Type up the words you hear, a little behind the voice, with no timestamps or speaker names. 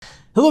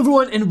Hello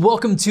everyone and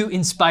welcome to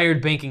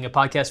Inspired Banking, a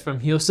podcast from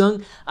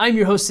Hyosung. I'm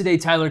your host today,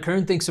 Tyler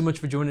Kern. Thanks so much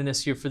for joining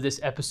us here for this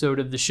episode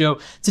of the show.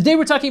 Today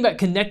we're talking about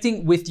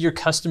connecting with your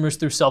customers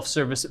through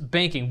self-service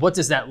banking. What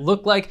does that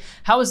look like?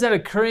 How is that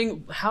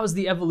occurring? How is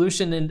the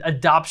evolution and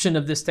adoption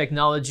of this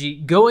technology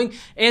going?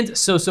 And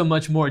so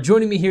much more.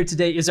 Joining me here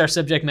today is our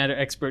subject matter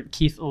expert,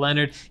 Keith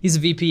Leonard. He's a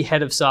VP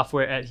Head of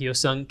Software at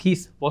Hyosung.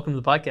 Keith, welcome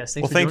to the podcast.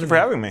 Thank you for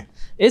having me.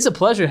 It's a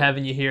pleasure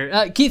having you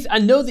here. Keith, I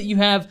know that you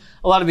have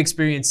a lot of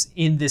experience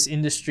in this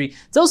industry.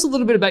 Tell us a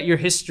little bit about your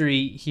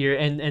history here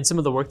and some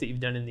of the work that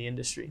you've done in the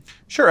industry.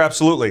 Sure,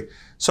 absolutely.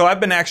 So I've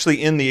been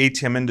actually in the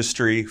ATM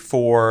industry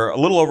for a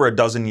little over a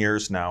dozen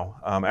years now.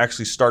 I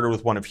actually started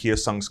with one of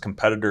Hyosung's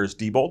competitors,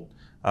 Diebold.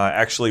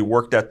 Actually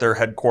worked at their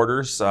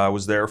headquarters. I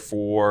was there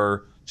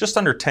for just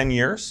under 10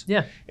 years.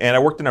 Yeah. And I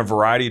worked in a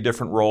variety of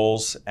different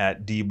roles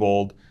at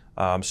Diebold.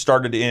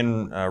 Started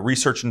in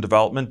research and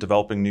development,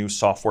 developing new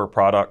software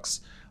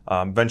products.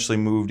 Eventually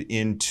moved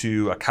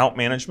into account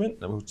management,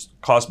 which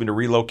caused me to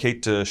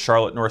relocate to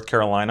Charlotte, North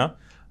Carolina,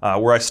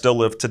 where I still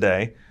live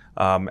today,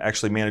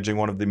 actually managing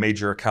one of the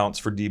major accounts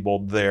for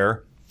Diebold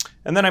there.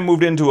 And then I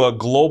moved into a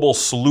global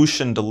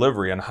solution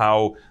delivery and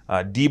how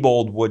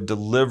Diebold would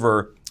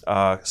deliver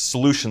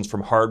solutions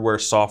from hardware,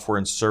 software,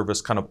 and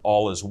service kind of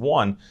all as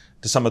one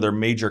to some of their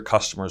major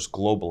customers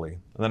globally.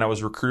 And then I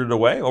was recruited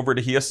away over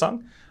to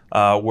Hyosung,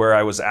 where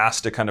I was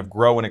asked to kind of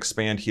grow and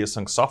expand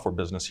Hyosung's software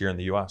business here in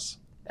the US.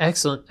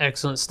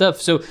 Excellent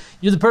stuff. So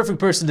you're the perfect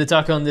person to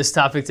talk on this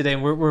topic today,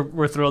 and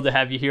we're thrilled to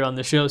have you here on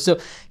the show. So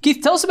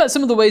Keith, tell us about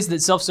some of the ways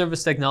that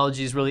self-service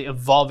technology is really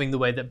evolving the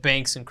way that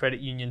banks and credit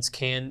unions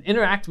can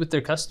interact with their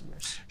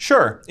customers.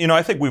 Sure.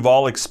 I think we've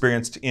all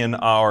experienced in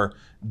our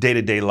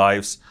day-to-day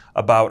lives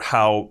about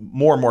how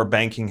more and more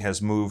banking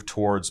has moved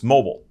towards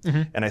mobile.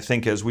 Mm-hmm. And I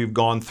think as we've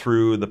gone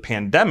through the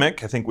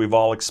pandemic, I think we've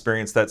all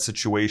experienced that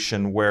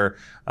situation where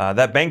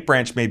that bank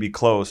branch may be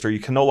closed or you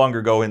can no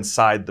longer go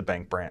inside the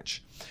bank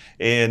branch.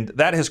 And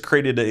that has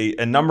created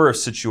a number of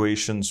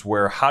situations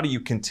where how do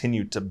you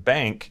continue to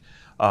bank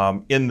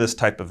in this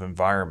type of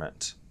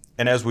environment?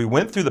 And as we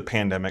went through the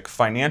pandemic,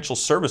 financial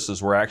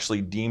services were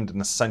actually deemed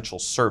an essential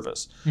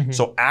service. Mm-hmm.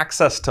 So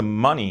access to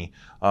money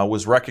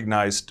was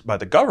recognized by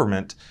the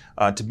government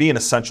to be an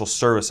essential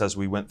service as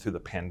we went through the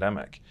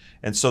pandemic.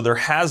 And so there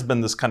has been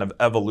this kind of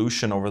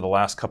evolution over the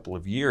last couple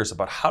of years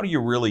about how do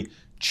you really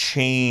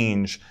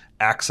change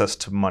access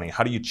to money?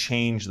 How do you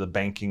change the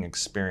banking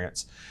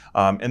experience?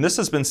 And this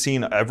has been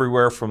seen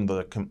everywhere from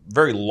the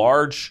very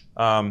large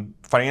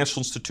financial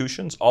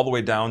institutions all the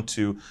way down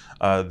to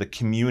the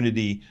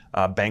community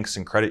banks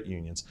and credit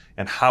unions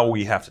and how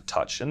we have to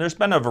touch. And there's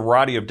been a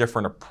variety of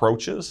different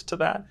approaches to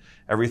that.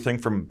 Everything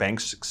from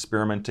banks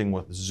experimenting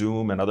with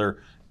Zoom and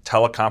other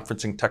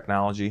teleconferencing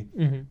technology,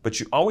 mm-hmm. But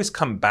you always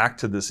come back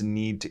to this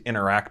need to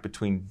interact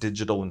between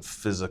digital and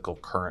physical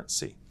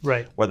currency.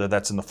 Right. Whether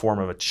that's in the form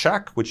of a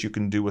check, which you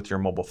can do with your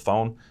mobile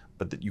phone,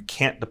 but that you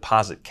can't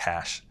deposit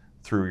cash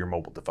through your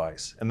mobile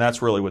device. And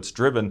that's really what's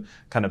driven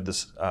kind of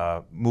this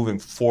moving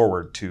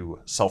forward to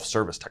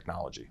self-service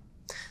technology.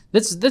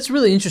 That's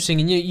really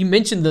interesting. And you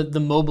mentioned the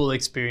mobile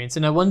experience,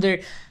 and I wonder,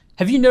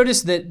 have you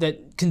noticed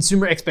that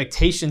consumer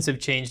expectations have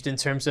changed in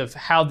terms of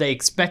how they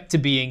expect to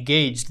be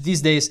engaged?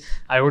 These days,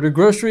 I order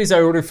groceries,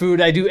 I order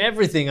food, I do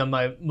everything on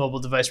my mobile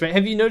device, right?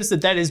 Have you noticed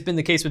that has been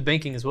the case with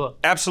banking as well?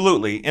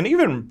 Absolutely. And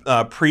even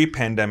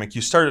pre-pandemic,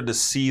 you started to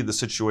see the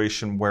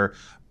situation where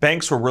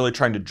banks were really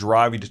trying to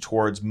drive you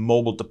towards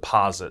mobile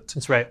deposit.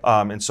 That's right.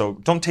 And so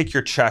don't take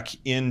your check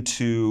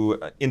into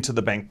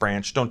the bank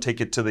branch, don't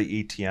take it to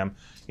the ATM.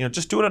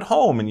 Just do it at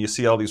home, and you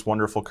see all these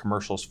wonderful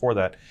commercials for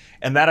that.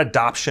 And that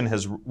adoption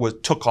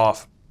took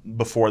off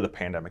before the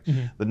pandemic.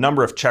 Mm-hmm. The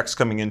number of checks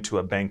coming into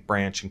a bank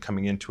branch and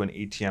coming into an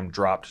ATM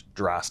dropped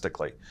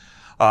drastically.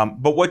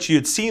 But what you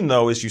had seen,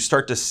 though, is you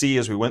start to see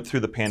as we went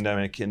through the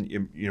pandemic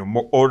and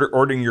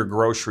ordering your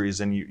groceries,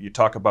 and you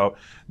talk about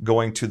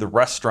going to the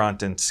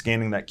restaurant and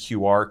scanning that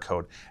QR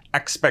code.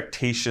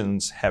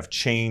 Expectations have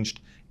changed,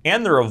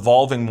 and they're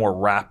evolving more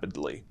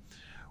rapidly.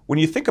 When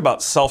you think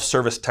about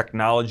self-service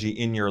technology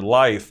in your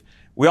life,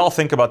 we all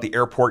think about the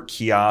airport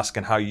kiosk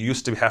and how you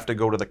used to have to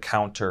go to the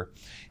counter.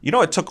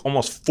 It took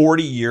almost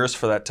 40 years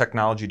for that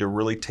technology to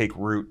really take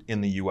root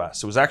in the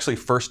US. It was actually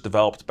first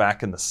developed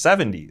back in the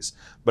 70s,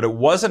 but it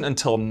wasn't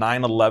until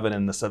 9/11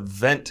 and this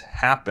event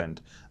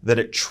happened that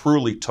it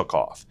truly took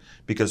off,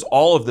 because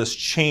all of this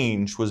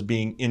change was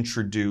being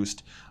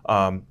introduced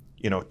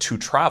to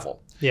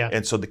travel. Yeah.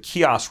 And so the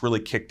kiosk really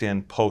kicked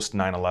in post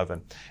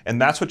 9/11.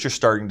 And that's what you're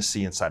starting to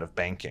see inside of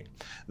banking,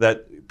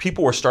 that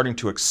people were starting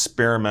to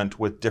experiment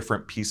with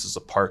different pieces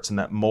of parts in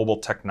that mobile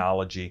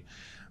technology.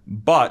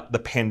 But the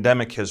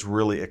pandemic has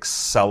really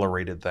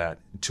accelerated that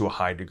to a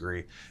high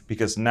degree,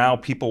 because now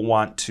people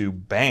want to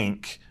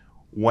bank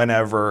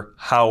whenever,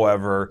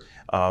 however.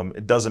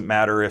 It doesn't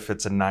matter if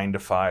it's a 9 to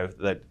 5,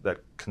 that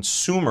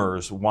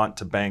consumers want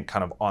to bank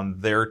kind of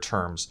on their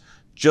terms,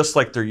 just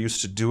like they're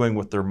used to doing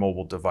with their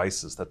mobile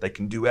devices, that they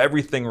can do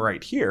everything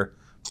right here,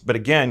 But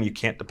again, you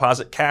can't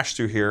deposit cash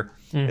through here.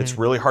 It's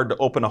really hard to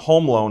open a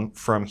home loan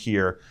from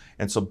here.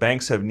 And so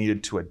banks have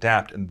needed to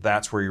adapt, and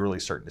that's where you're really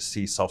starting to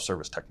see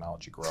self-service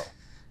technology grow.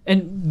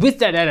 And with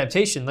that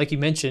adaptation, like you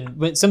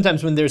mentioned,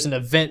 sometimes when there's an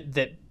event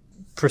that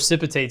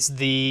precipitates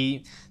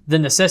the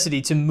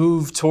necessity to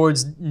move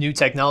towards new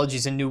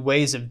technologies and new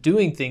ways of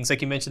doing things,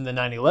 like you mentioned the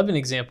 9/11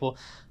 example,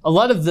 a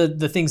lot of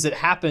the things that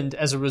happened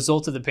as a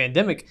result of the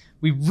pandemic,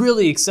 we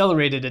really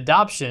accelerated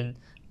adoption.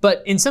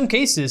 But in some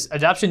cases,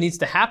 adoption needs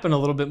to happen a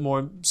little bit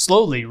more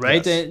slowly,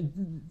 right? Yes.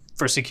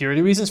 For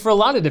security reasons, for a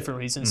lot of different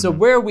reasons. So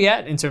where are we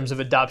at in terms of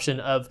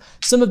adoption of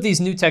some of these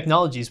new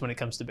technologies when it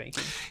comes to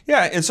banking?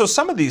 Yeah, and so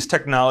some of these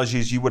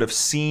technologies you would have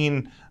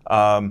seen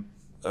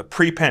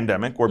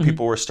pre-pandemic, where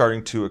people were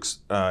starting to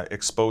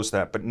expose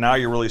that, but now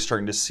you're really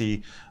starting to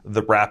see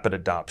the rapid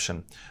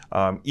adoption.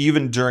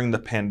 Even during the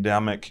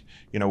pandemic,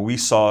 we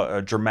saw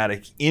a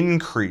dramatic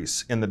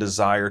increase in the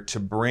desire to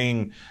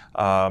bring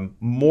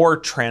more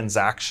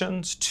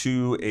transactions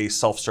to a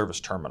self-service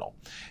terminal.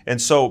 And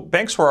so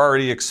banks were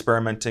already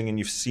experimenting, and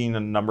you've seen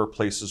a number of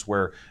places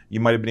where you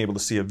might have been able to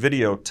see a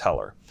video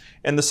teller.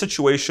 And the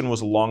situation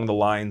was along the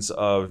lines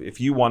of, if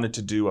you wanted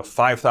to do a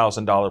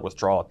 $5,000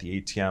 withdrawal at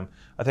the ATM,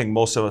 I think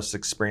most of us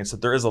experience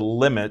that there is a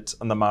limit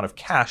on the amount of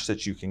cash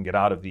that you can get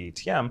out of the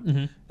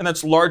ATM. And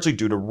that's largely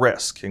due to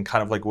risk, and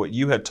kind of like what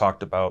you had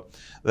talked about,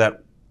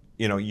 that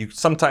you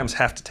sometimes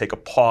have to take a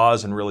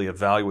pause and really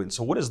evaluate. And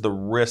so what is the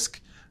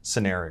risk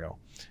scenario?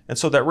 And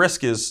so that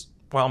risk is,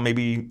 well,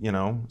 maybe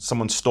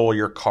someone stole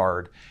your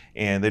card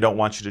and they don't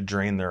want you to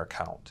drain their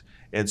account.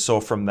 And so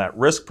from that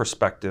risk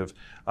perspective,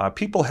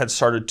 people had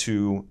started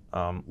to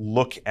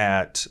look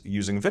at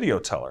using video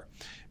teller,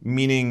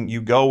 meaning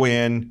you go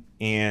in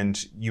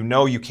and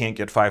you can't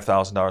get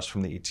 $5,000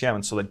 from the ATM.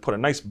 And so they'd put a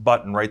nice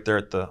button right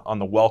there on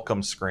the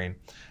welcome screen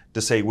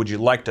to say, would you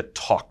like to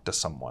talk to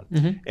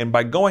someone? And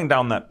by going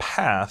down that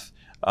path,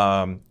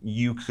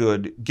 you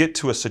could get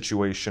to a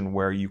situation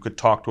where you could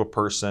talk to a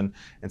person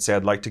and say,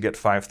 I'd like to get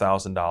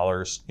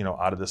 $5,000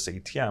 out of this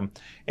ATM.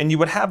 And you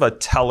would have a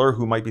teller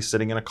who might be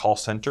sitting in a call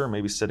center,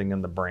 maybe sitting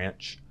in the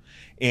branch.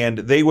 And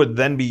they would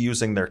then be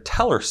using their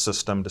teller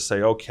system to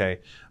say, okay,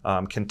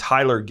 can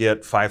Tyler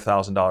get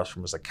 $5,000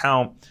 from his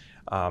account?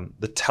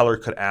 The teller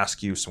could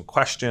ask you some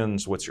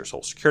questions. What's your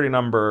social security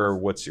number?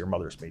 What's your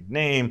mother's maiden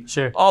name?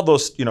 Sure. All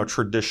those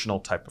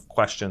traditional type of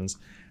questions.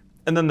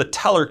 And then the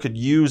teller could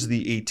use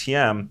the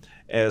ATM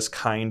as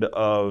kind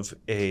of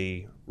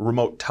a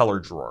remote teller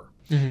drawer.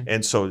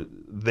 And so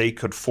they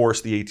could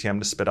force the ATM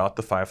to spit out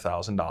the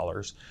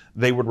 $5,000.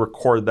 They would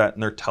record that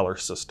in their teller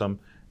system,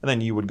 and then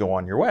you would go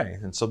on your way.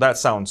 And so that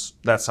sounds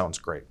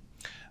great.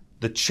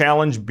 The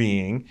challenge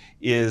being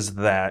is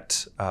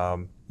that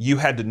you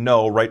had to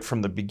know right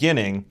from the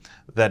beginning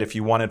that if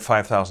you wanted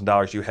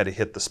 $5,000, you had to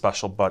hit the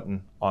special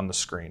button on the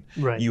screen.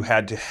 Right. You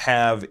had to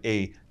have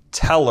a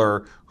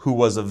teller who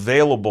was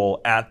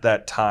available at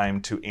that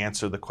time to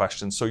answer the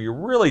question. So you're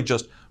really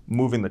just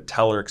moving the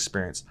teller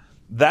experience.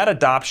 That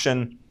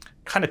adoption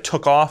kind of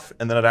took off,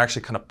 and then it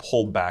actually kind of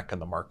pulled back in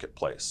the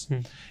marketplace.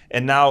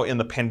 And now in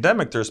the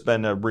pandemic, there's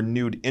been a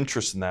renewed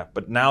interest in that,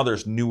 but now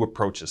there's new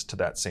approaches to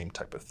that same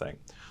type of thing.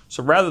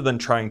 So rather than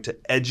trying to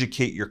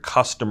educate your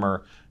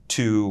customer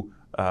to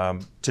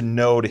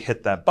know to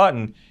hit that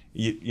button,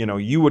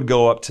 you would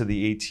go up to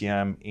the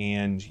ATM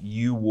and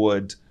you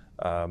would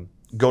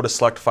go to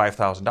select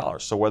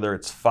 $5,000. So whether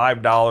it's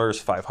 $5,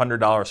 $500,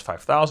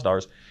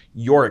 $5,000,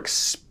 your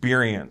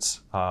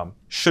experience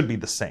should be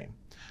the same,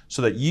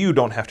 so that you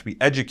don't have to be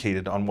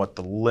educated on what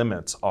the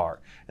limits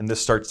are. And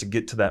this starts to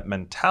get to that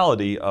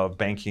mentality of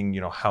banking,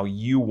 how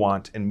you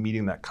want, and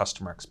meeting that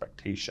customer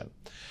expectation.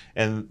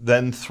 And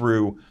then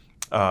through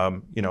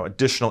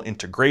additional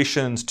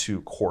integrations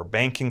to core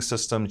banking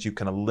systems, you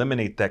can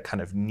eliminate that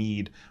kind of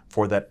need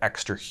for that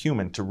extra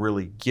human to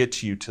really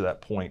get you to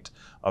that point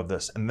of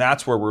this. And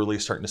that's where we're really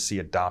starting to see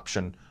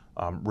adoption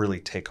really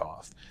take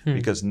off,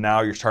 because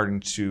now you're starting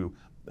to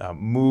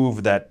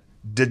move that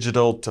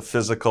digital to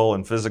physical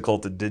and physical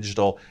to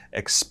digital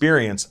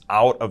experience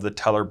out of the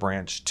teller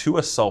branch to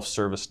a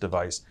self-service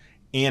device,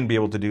 and be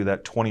able to do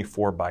that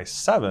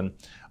 24/7,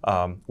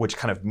 which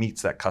kind of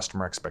meets that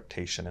customer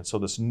expectation. And so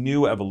this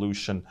new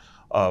evolution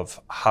of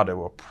how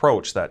to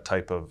approach that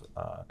type of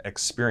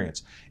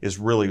experience is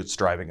really what's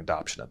driving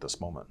adoption at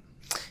this moment.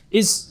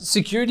 Is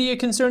security a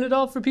concern at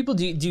all for people?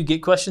 Do you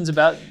get questions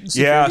about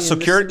security? Yeah,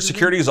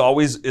 security is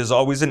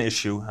always an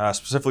issue,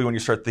 specifically when you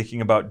start thinking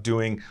about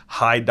doing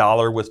high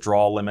dollar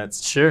withdrawal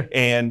limits. Sure.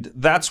 And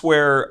that's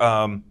where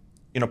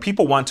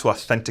people want to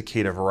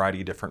authenticate a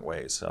variety of different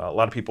ways. A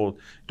lot of people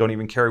don't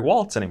even carry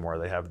wallets anymore.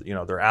 They have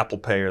their Apple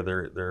Pay or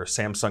their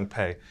Samsung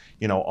Pay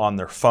on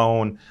their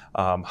phone.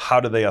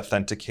 How do they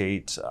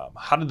authenticate?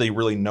 How do they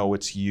really know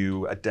it's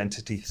you?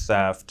 Identity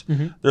theft.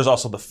 There's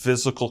also the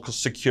physical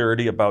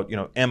security about,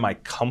 am I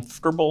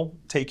comfortable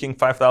taking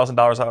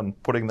 $5,000 out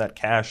and putting that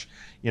cash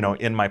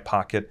in my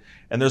pocket?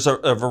 And there's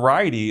a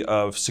variety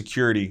of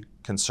security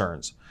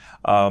concerns.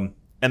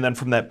 And then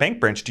from that bank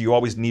branch, do you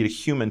always need a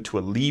human to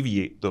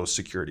alleviate those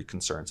security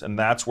concerns? And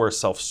that's where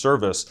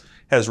self-service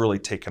has really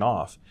taken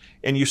off.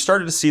 And you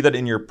started to see that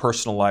in your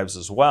personal lives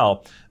as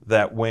well,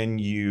 that when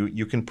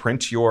you can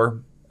print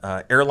your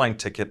airline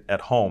ticket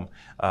at home,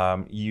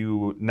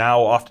 you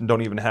now often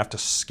don't even have to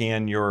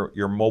scan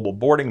your mobile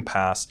boarding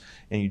pass,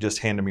 and you just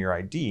hand them your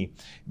ID,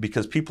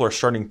 because people are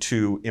starting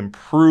to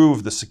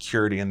improve the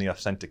security and the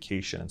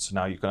authentication. And so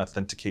now you can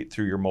authenticate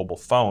through your mobile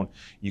phone.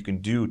 You can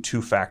do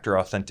two-factor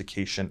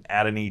authentication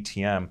at an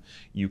ATM.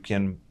 You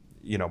can,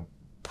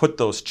 put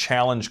those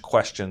challenge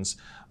questions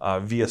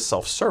via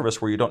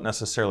self-service where you don't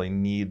necessarily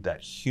need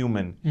that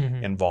human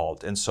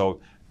involved. And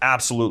so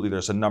absolutely,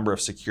 there's a number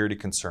of security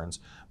concerns,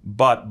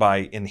 but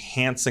by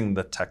enhancing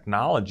the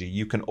technology,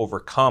 you can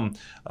overcome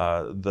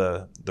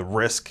the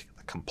risk,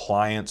 the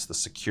compliance, the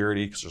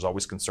security, because there's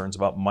always concerns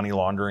about money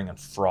laundering and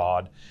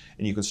fraud,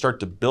 and you can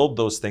start to build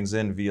those things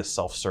in via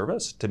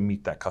self-service to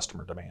meet that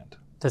customer demand.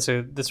 That's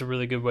a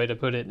really good way to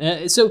put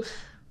it. So,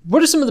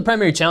 what are some of the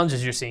primary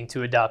challenges you're seeing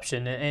to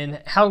adoption,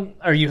 and how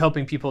are you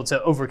helping people to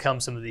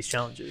overcome some of these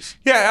challenges?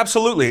 Yeah,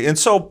 absolutely. And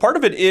so part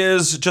of it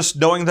is just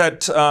knowing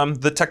that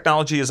the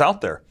technology is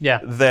out there. Yeah.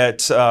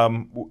 That,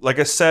 like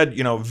I said,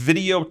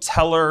 video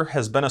teller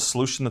has been a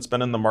solution that's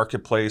been in the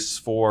marketplace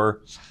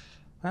for,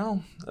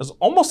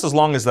 almost as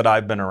long as that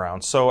I've been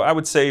around. So I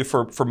would say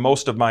for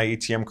most of my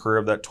ATM career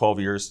of that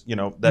 12 years,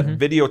 that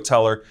video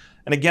teller.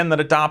 And again, that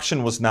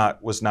adoption was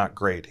not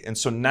great. And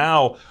so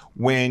now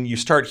when you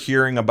start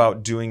hearing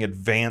about doing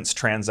advanced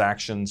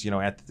transactions,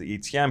 at the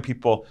ATM,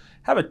 people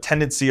have a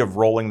tendency of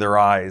rolling their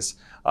eyes.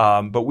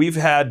 But we've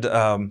had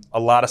a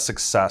lot of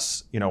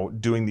success,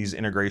 doing these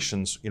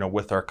integrations,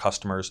 with our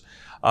customers.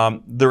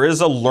 There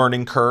is a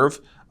learning curve.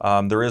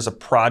 There is a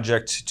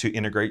project to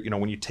integrate.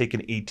 When you take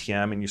an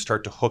ATM and you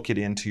start to hook it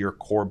into your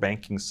core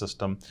banking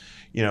system,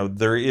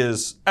 there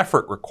is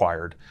effort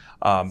required.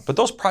 But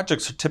those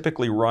projects are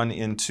typically run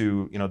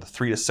into the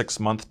 3 to 6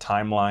 month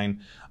timeline.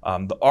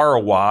 The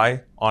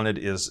ROI on it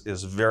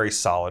is very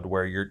solid,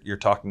 where you're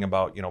talking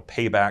about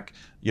payback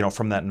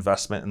from that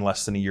investment in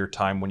less than a year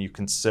time when you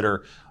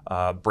consider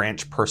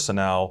branch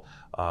personnel,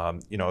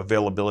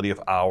 availability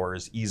of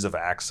hours, ease of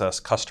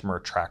access, customer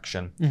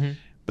attraction.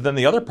 But then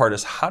the other part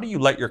is, how do you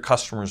let your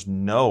customers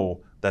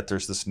know that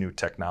there's this new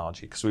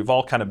technology? Because we've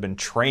all kind of been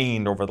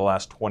trained over the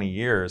last 20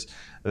 years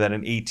that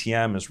an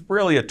ATM is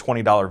really a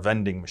 $20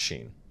 vending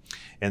machine.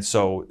 And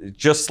so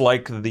just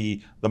like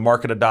the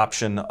market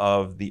adoption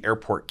of the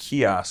airport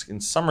kiosk, in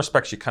some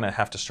respects you kind of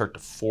have to start to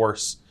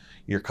force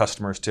your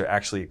customers to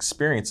actually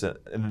experience it,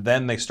 and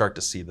then they start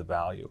to see the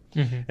value.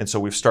 And so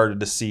we've started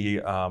to see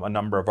a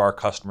number of our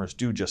customers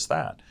do just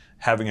that,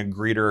 having a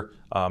greeter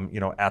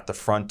at the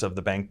front of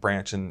the bank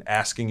branch and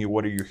asking you,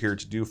 what are you here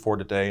to do for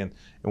today? And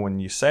when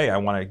you say, I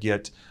want to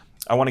get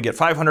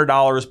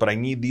 $500, but I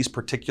need these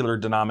particular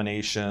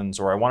denominations,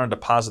 or I want to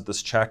deposit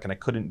this check and I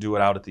couldn't do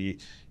it out at the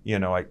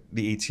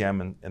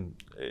ATM,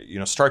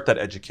 and start that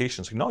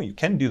education. So no, you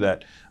can do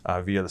that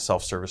via the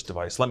self-service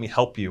device. Let me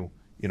help you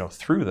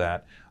through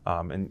that,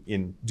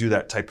 and do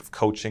that type of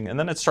coaching. And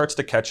then it starts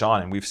to catch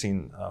on, and we've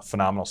seen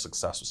phenomenal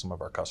success with some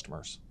of our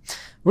customers.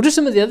 What are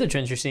some of the other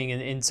trends you're seeing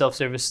in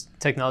self-service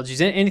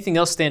technologies? Anything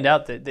else stand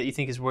out that you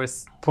think is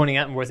worth pointing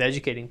out and worth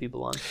educating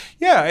people on?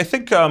 Yeah, I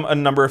think a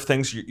number of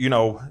things,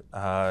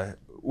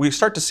 we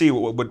start to see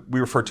what we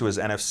refer to as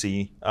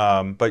NFC,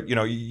 but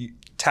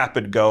Tap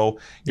and Go.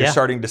 You're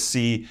starting to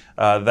see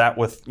that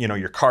with,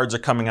 your cards are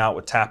coming out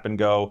with Tap and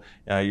Go.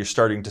 You're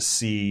starting to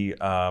see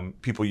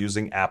people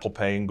using Apple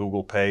Pay and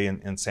Google Pay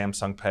and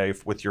Samsung Pay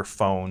with your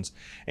phones.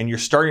 And you're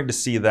starting to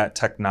see that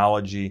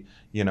technology,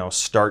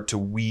 start to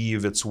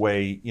weave its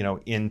way,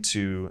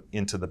 into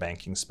the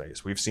banking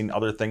space. We've seen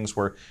other things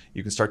where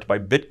you can start to buy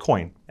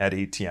Bitcoin at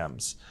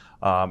ATMs.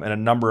 And a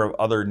number of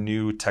other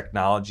new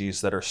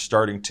technologies that are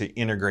starting to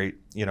integrate,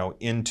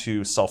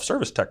 into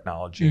self-service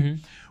technology,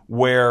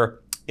 where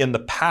in the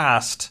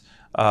past,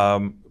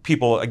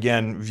 people,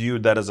 again,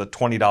 viewed that as a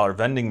 $20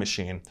 vending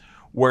machine,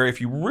 where if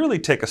you really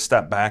take a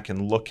step back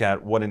and look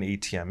at what an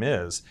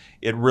ATM is,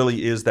 it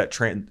really is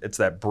it's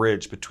that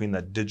bridge between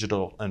that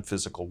digital and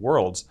physical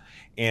worlds.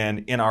 And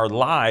in our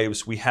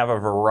lives, we have a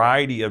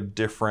variety of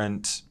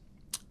different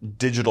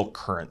digital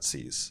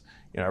currencies.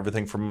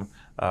 Everything from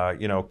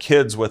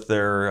kids with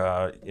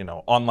their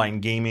online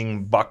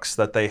gaming bucks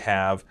that they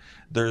have.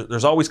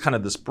 There's always kind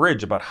of this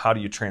bridge about how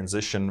do you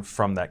transition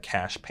from that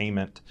cash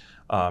payment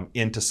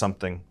into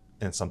something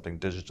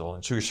digital.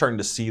 And so you're starting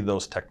to see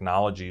those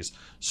technologies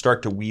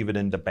start to weave it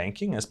into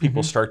banking as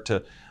people start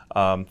to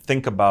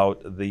think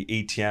about the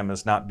ATM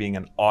as not being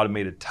an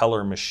automated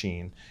teller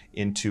machine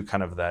into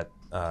kind of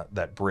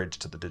that bridge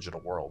to the digital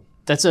world.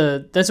 That's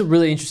a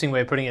really interesting way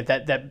of putting it.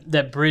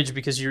 That bridge,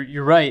 because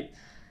you're right.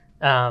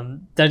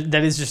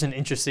 That is just an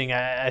interesting,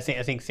 I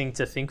think thing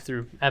to think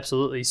through.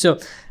 Absolutely. So,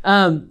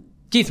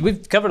 Keith,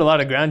 we've covered a lot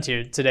of ground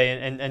here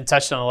today and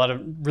touched on a lot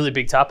of really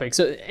big topics.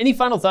 So, any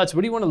final thoughts?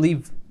 What do you want to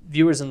leave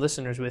viewers and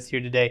listeners with here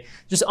today,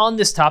 just on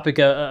this topic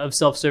of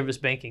self-service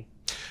banking?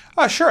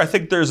 Sure. I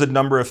think there's a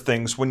number of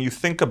things. When you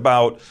think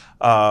about,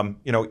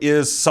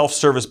 is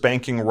self-service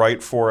banking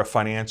right for a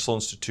financial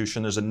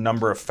institution? There's a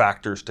number of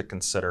factors to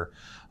consider.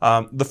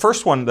 The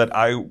first one that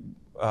I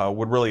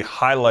would really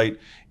highlight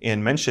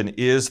and mention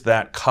is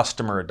that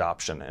customer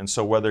adoption. And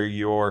so whether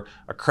you're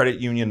a credit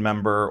union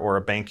member or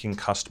a banking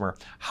customer,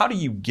 how do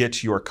you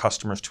get your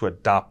customers to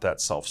adopt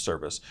that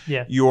self-service?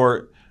 Yeah.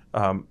 Your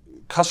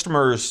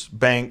customers,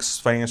 banks,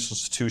 financial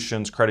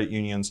institutions, credit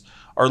unions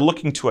are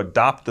looking to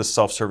adopt this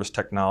self-service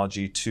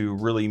technology to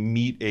really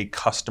meet a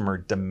customer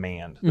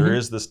demand. Mm-hmm. There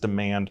is this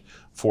demand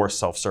for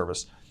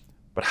self-service.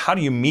 But how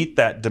do you meet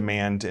that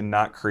demand and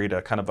not create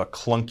a kind of a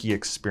clunky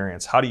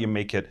experience? How do you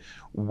make it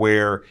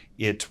where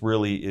it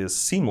really is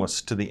seamless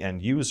to the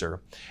end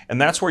user? And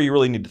that's where you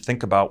really need to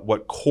think about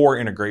what core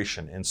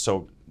integration. And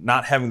so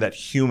not having that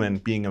human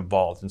being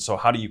involved. And so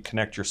how do you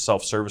connect your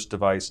self-service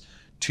device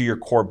to your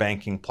core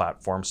banking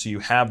platform so you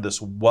have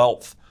this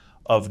wealth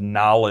of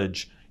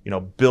knowledge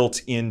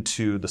built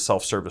into the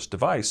self-service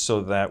device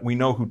so that we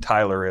know who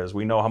Tyler is,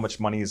 we know how much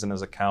money is in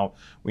his account,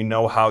 we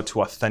know how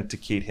to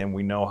authenticate him,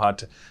 we know how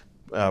to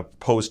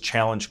pose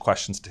challenge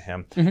questions to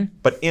him,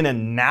 but in a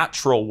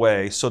natural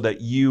way so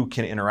that you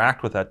can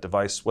interact with that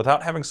device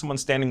without having someone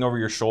standing over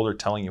your shoulder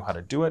telling you how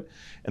to do it,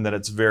 and that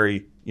it's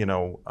very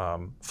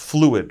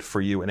fluid for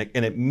you, and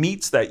it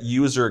meets that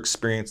user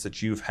experience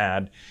that you've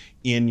had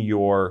in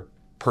your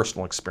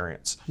personal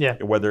experience. Yeah.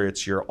 Whether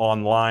it's your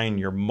online,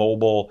 your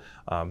mobile,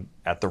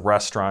 at the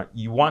restaurant,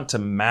 you want to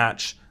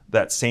match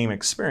that same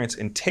experience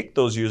and take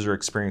those user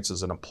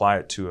experiences and apply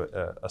it to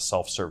a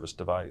self-service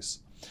device.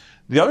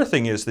 The other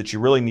thing is that you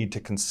really need to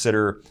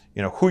consider,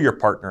 who you're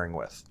partnering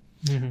with.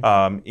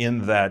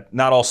 In that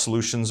not all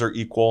solutions are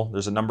equal.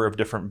 There's a number of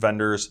different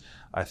vendors.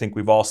 I think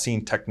we've all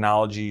seen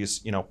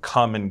technologies,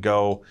 come and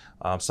go,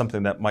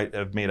 something that might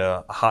have made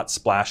a hot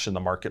splash in the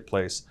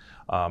marketplace.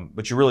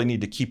 But you really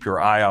need to keep your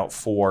eye out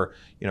for,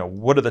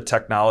 what are the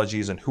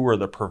technologies and who are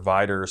the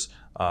providers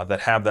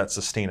that have that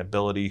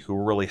sustainability, who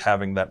are really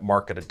having that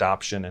market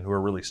adoption and who are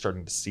really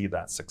starting to see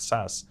that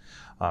success.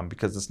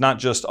 Because it's not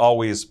just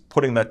always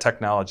putting that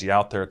technology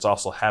out there, it's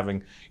also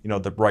having,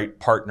 the right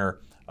partner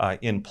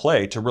in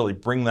play to really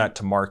bring that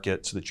to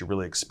market so that you're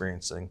really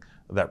experiencing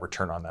that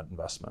return on that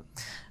investment.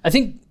 I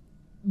think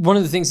one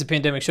of the things the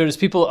pandemic showed is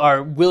people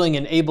are willing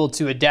and able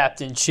to adapt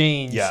and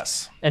change.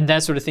 Yes. And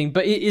that sort of thing.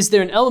 But is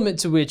there an element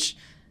to which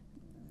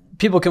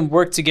people can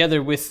work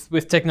together with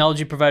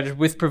technology providers,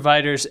 with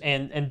providers,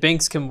 and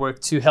banks can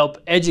work to help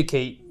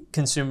educate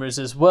consumers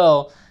as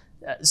well,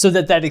 so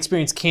that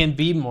experience can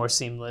be more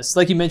seamless?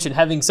 Like you mentioned,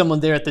 having someone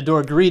there at the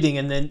door greeting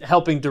and then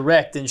helping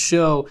direct and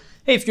show,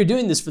 hey, if you're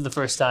doing this for the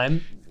first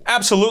time.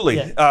 Absolutely,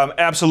 yeah.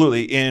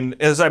 Absolutely. And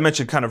as I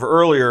mentioned kind of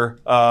earlier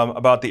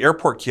about the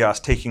airport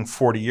kiosk taking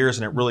 40 years,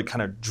 and it really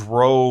kind of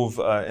drove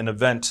an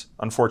event,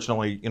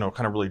 unfortunately,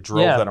 kind of really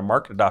drove that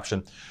market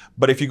adoption.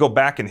 But if you go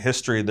back in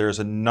history, there's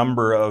a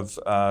number of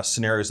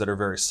scenarios that are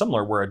very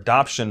similar where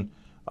adoption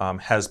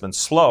has been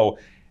slow,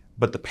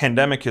 but the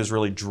pandemic has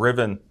really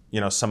driven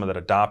some of that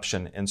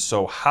adoption. And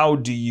so how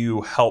do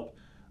you help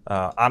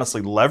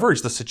honestly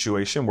leverage the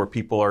situation where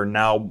people are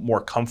now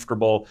more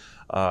comfortable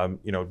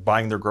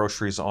buying their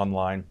groceries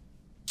online?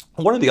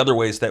 One of the other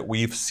ways that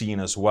we've seen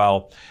as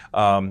well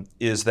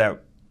is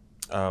that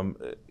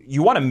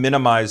you want to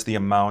minimize the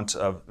amount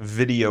of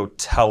video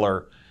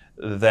teller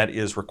that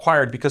is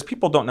required, because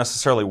people don't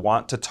necessarily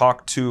want to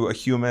talk to a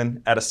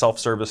human at a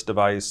self-service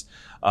device.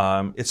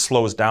 It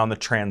slows down the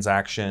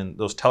transaction.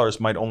 Those tellers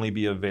might only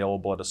be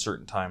available at a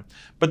certain time.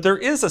 But there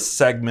is a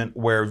segment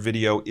where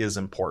video is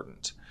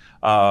important.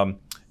 And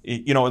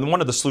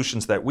one of the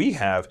solutions that we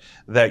have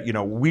that,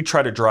 we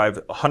try to drive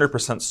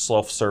 100%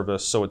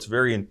 self-service, so it's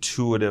very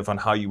intuitive on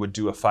how you would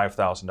do a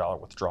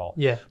 $5,000 withdrawal.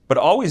 Yeah. But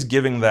always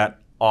giving that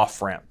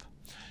off-ramp.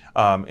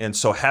 And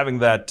so having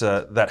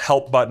that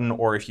help button,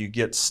 or if you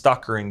get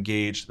stuck or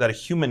engaged, that a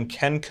human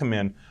can come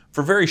in for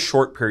a very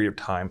short period of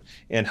time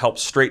and help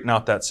straighten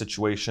out that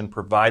situation,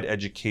 provide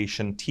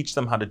education, teach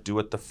them how to do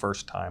it the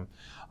first time.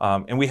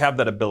 And we have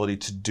that ability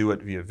to do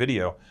it via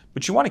video,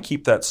 but you want to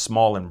keep that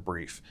small and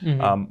brief.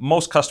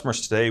 Most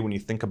customers today, when you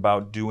think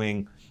about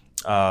doing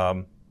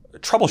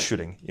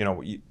troubleshooting,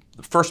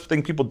 the first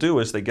thing people do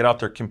is they get out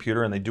their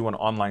computer and they do an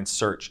online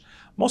search.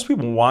 Most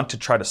people want to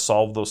try to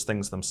solve those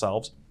things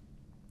themselves.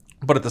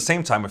 But at the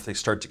same time, if they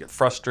start to get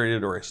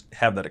frustrated or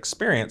have that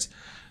experience,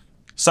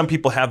 some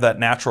people have that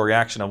natural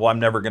reaction of, well, I'm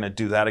never going to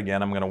do that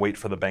again. I'm going to wait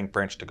for the bank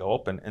branch to go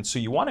open. And so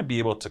you want to be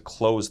able to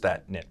close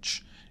that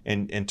niche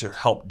and to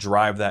help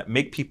drive that,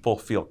 make people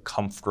feel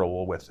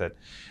comfortable with it.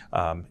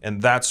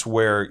 And that's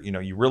where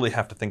you really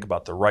have to think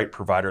about the right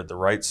provider, the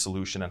right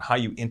solution, and how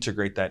you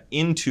integrate that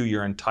into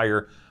your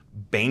entire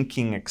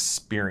banking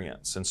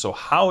experience. And so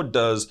how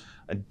does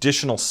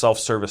additional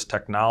self-service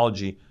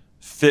technology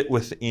fit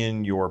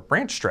within your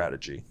branch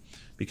strategy?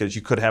 Because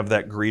you could have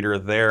that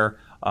greeter there,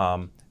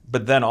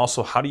 but then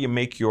also how do you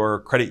make your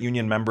credit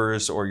union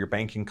members or your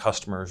banking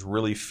customers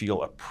really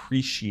feel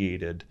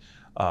appreciated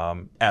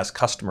as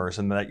customers,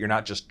 and that you're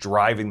not just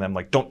driving them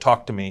like, don't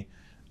talk to me,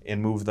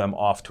 and move them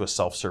off to a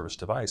self-service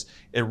device.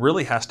 It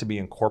really has to be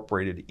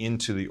incorporated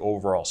into the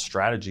overall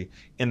strategy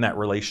in that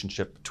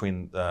relationship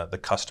between the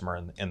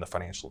customer and the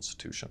financial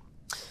institution.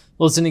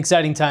 Well, it's an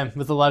exciting time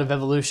with a lot of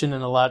evolution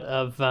and a lot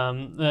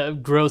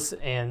of growth,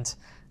 and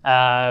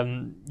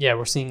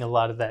we're seeing a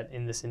lot of that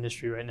in this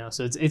industry right now.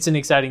 So it's an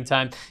exciting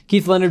time.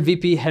 Keith Leonard,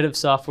 VP, Head of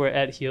Software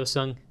at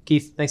Hyosung.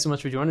 Keith, thanks so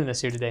much for joining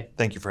us here today.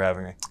 Thank you for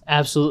having me.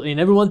 Absolutely. And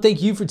everyone,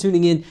 thank you for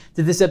tuning in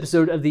to this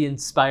episode of the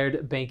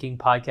Inspired Banking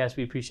Podcast.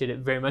 We appreciate it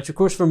very much. Of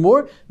course, for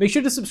more, make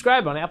sure to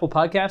subscribe on Apple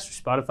Podcasts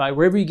or Spotify,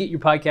 wherever you get your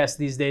podcasts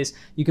these days.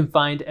 You can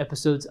find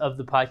episodes of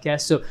the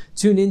podcast. So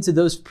tune in to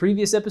those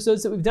previous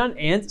episodes that we've done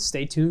and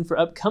stay tuned for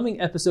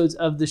upcoming episodes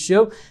of the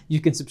show. You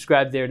can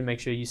subscribe there to make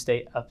sure you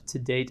stay up to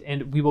date.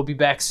 And we will be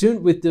back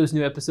soon with those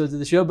new episodes of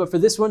the show. But for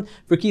this one,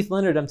 for Keith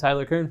Leonard, I'm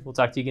Tyler Kern. We'll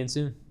talk to you again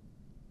soon.